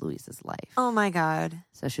years of Louisa's life. Oh my God.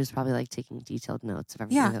 So she was probably like taking detailed notes of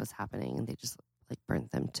everything Yeah. that was happening, and they just like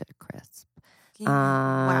burnt them to crisp.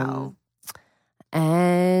 Wow.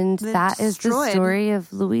 And They that is the destroyed- story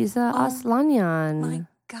of Louisa Oh Aslanyan. My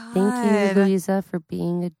God. Thank you, Louisa, for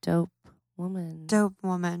being a dope woman. Dope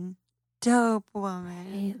woman. Dope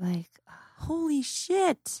woman. Right? Like, Holy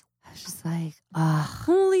shit. I was just like, ugh,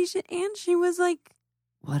 Holy shit. And she was like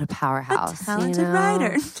what a powerhouse. a talented you know?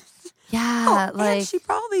 writer. Yeah, Oh, like, and she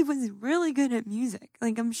probably was really good at music.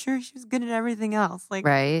 Like, I'm sure she was good at everything else. Like,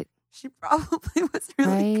 right? she probably was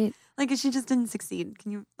really Right? like, she just didn't succeed.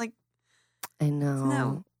 Can you like? I know.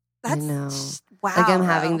 No, I that's know. wow. Like, I'm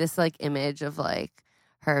having though. this like image of like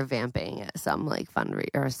her vamping at some like fundraiser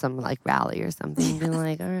or some like rally or something, being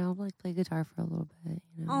like, all right, I'll like play guitar for a little bit.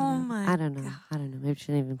 You know, Oh whatever. my I don't know. God. I don't know. Maybe she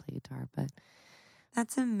didn't even play guitar, but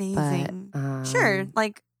That's amazing. But, Sure,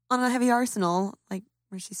 like on a heavy arsenal, like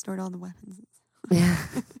where she stored all the weapons. yeah.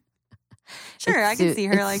 Sure, I can see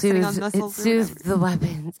her like sitting on muscles. It soothed the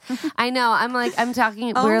weapons. I know. I'm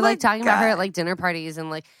talking. Oh we were my like talking about her God. at like dinner parties, and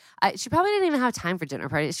like she probably didn't even have time for dinner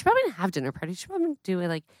parties. She probably didn't have dinner parties. She probably didn't do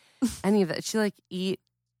like any of that. She like eat,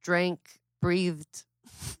 drank, breathed,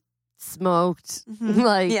 smoked, Mhm.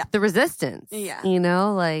 like Yeah. the resistance. Yeah. You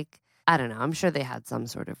know, like I don't know. I'm sure they had some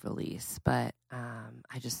sort of release, but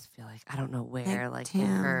I just feel like I don't know where like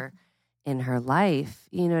damn. in her life.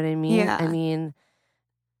 You know what I mean? Yeah. I mean,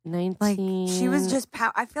 19. Like she was just.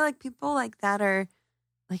 I feel like people like that are.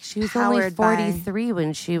 Like she was only powered by- 43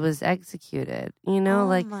 when she was executed. You know, oh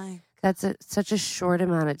like my. that's such a short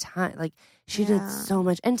amount of time. Like she did Yeah. so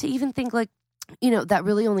much, and to even think like, you know, that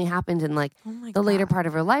really only happened in like Oh my the later God. part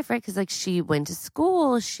of her life, right? Because like she went to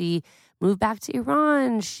school, she moved back to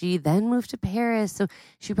Iran, she then moved to Paris, so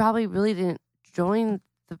she probably really didn't join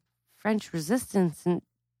the French resistance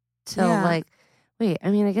until Yeah. like, wait,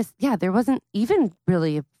 I mean, I guess there wasn't even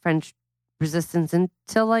really a French resistance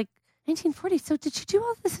until like 1940. So did she do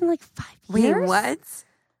all this in like 5 Wait, years? what?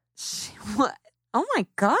 What? Oh my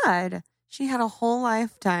God! She had a whole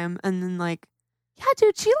lifetime, and then like. Yeah,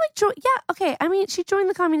 dude, she like joined. Yeah, okay. I mean, she joined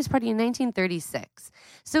the Communist Party in 1936.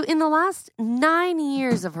 So in the last 9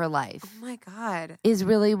 years of her life Oh my God! is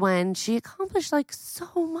really when she accomplished like so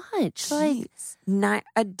much. Like, Jeez.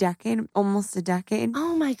 A decade, almost a decade.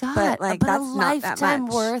 oh my God. But, like, a that's not that lifetime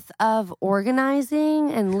much. worth of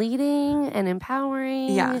organizing and leading and empowering.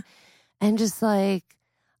 Yeah. And just like,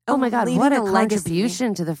 oh my God, leaving what a legacy.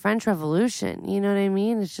 contribution to the French Revolution. You know what I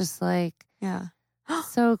mean? It's just like, Yeah.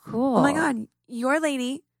 so cool. Oh my God. Your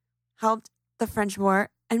lady helped the French War,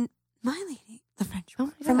 and my lady, the French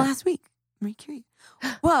War from last week. Marie Curie.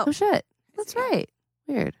 Whoa. Oh shit. That's right.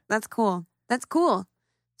 Weird. That's cool. That's cool.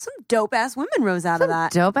 Some dope ass women rose out of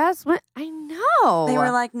that. Dope ass. I know. They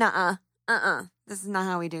were like, nah, this is not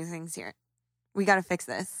how we do things here. We got to fix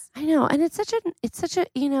this. I know. And it's such a,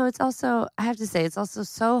 it's also, I have to say, it's also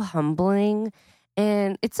so humbling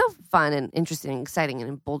and it's so fun and interesting and exciting and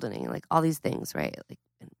emboldening and like all these things, right? Like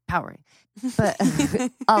empowering. But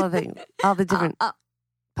all the things, all the different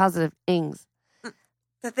positive things.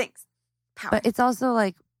 The things. Power. But it's also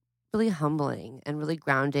like really humbling and really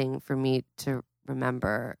grounding for me to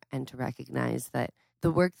remember and to recognize that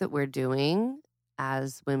the work that we're doing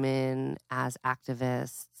as women, as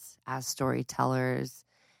activists, as storytellers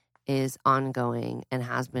is ongoing and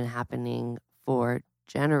has been happening for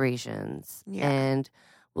generations and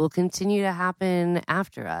will continue to happen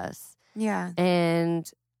after us. Yeah. And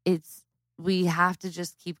we have to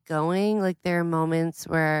just keep going. Like there are moments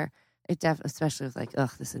where especially with like,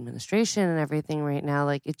 this administration and everything right now,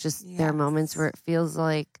 like it just, there are moments where it feels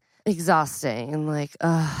like exhausting and like,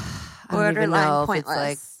 I don't even know pointless.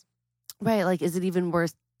 If it's like, right, like, is it even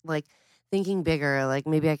worth like thinking bigger? Like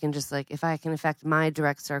maybe I can just like, if I can affect my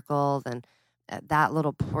direct circle, then that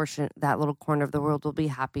little portion, that little corner of the world will be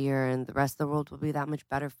happier and the rest of the world will be that much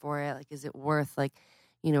better for it. Like, is it worth like,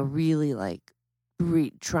 really like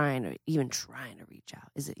trying to reach out?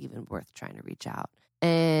 Is it even worth trying to reach out?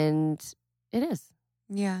 And it is.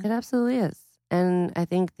 Yeah. It absolutely is. And I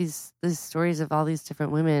think these stories of all these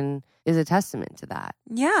different women is a testament to that.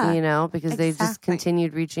 Yeah. Because they just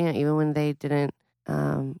continued reaching out even when they didn't,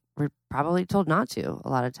 were probably told not to a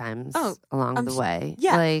lot of times along the way.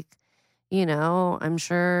 Yeah. Like, I'm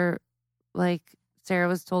sure like Sarah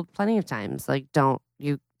was told plenty of times, like,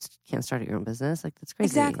 you can't start your own business. Like, that's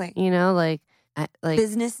crazy. Exactly. Like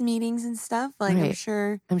business meetings and stuff. Like,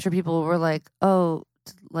 right. I'm sure people were like, do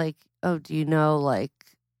you know, like,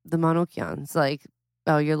 the Manoukians? Like,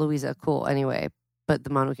 oh, you're Louisa, cool. Anyway, but the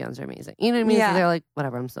Manoukians are amazing. You know what I mean? Yeah. So they're like,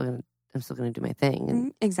 whatever. I'm still gonna do my thing.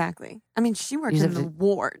 And exactly. I mean, she worked in the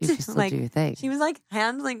war. You can still do your thing. She was like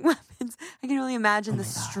handling weapons. I can only imagine the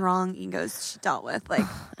strong egos she dealt with. Like,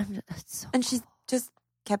 and she just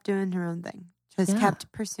kept doing her own thing. Just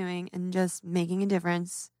kept pursuing and just making a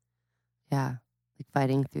difference. Yeah, like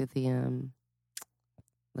fighting through the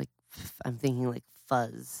I'm thinking like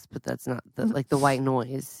fuzz, but that's not the white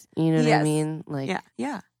noise. You know what I mean? Like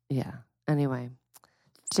yeah. Anyway,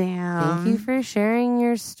 damn. Thank you for sharing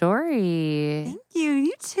your story. Thank you.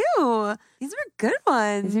 You too. These were good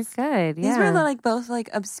ones. These are good. Yeah. These were like both like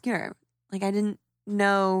obscure. Like I didn't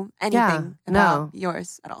know anything about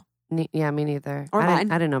yours at all. Me neither. Or mine.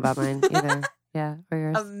 I didn't know about mine either. Yeah, or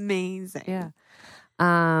yours. Amazing. Yeah.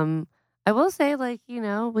 I will say, like,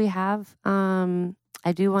 we have.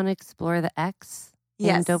 I do want to explore the X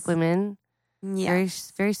in Dope Women. Very,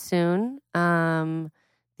 very soon.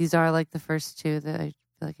 These are like the first two that I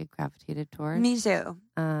feel like I gravitated towards. Me too.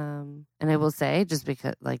 And I will say, just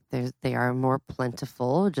because like they are more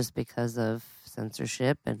plentiful, just because of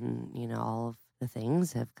censorship and all of the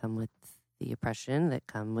things have come with the oppression that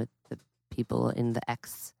come with the people in the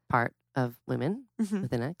X part of women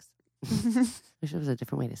with an X. Wish it was a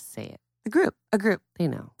different way to say it. A group. They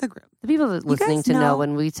know. The group. The people that listening to know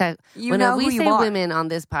when we say women on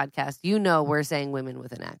this podcast, we're saying women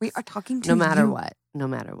with an X. We are talking to no matter you. what. No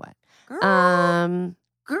matter what.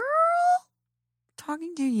 Girl,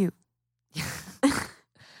 talking to you.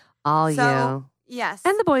 All you. Yes.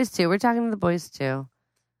 And the boys too. We're talking to the boys too.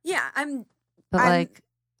 Yeah, I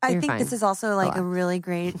think this is also like a really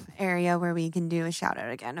great area where we can do a shout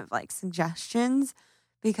out again of like suggestions,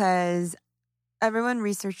 because everyone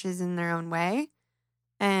researches in their own way.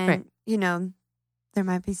 And, there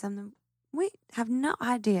might be something we have no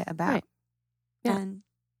idea about. Right. Yeah. And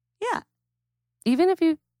even if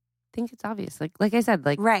you think it's obvious, like I said,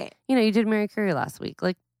 like, right. You did Marie Curie last week.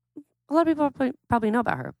 Like, a lot of people probably know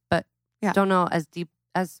about her, but don't know as deep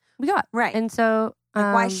as we got. Right. And so,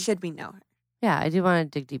 why should we know her? Yeah, I do want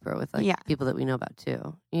to dig deeper with people that we know about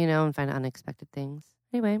too, and find unexpected things.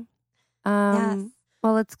 Anyway,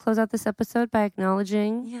 well, let's close out this episode by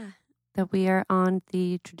acknowledging that we are on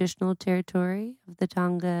the traditional territory of the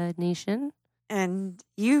Tonga Nation. And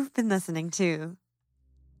you've been listening to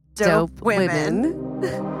Dope Women.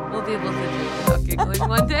 We'll be able to do it without giggling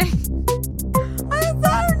one day.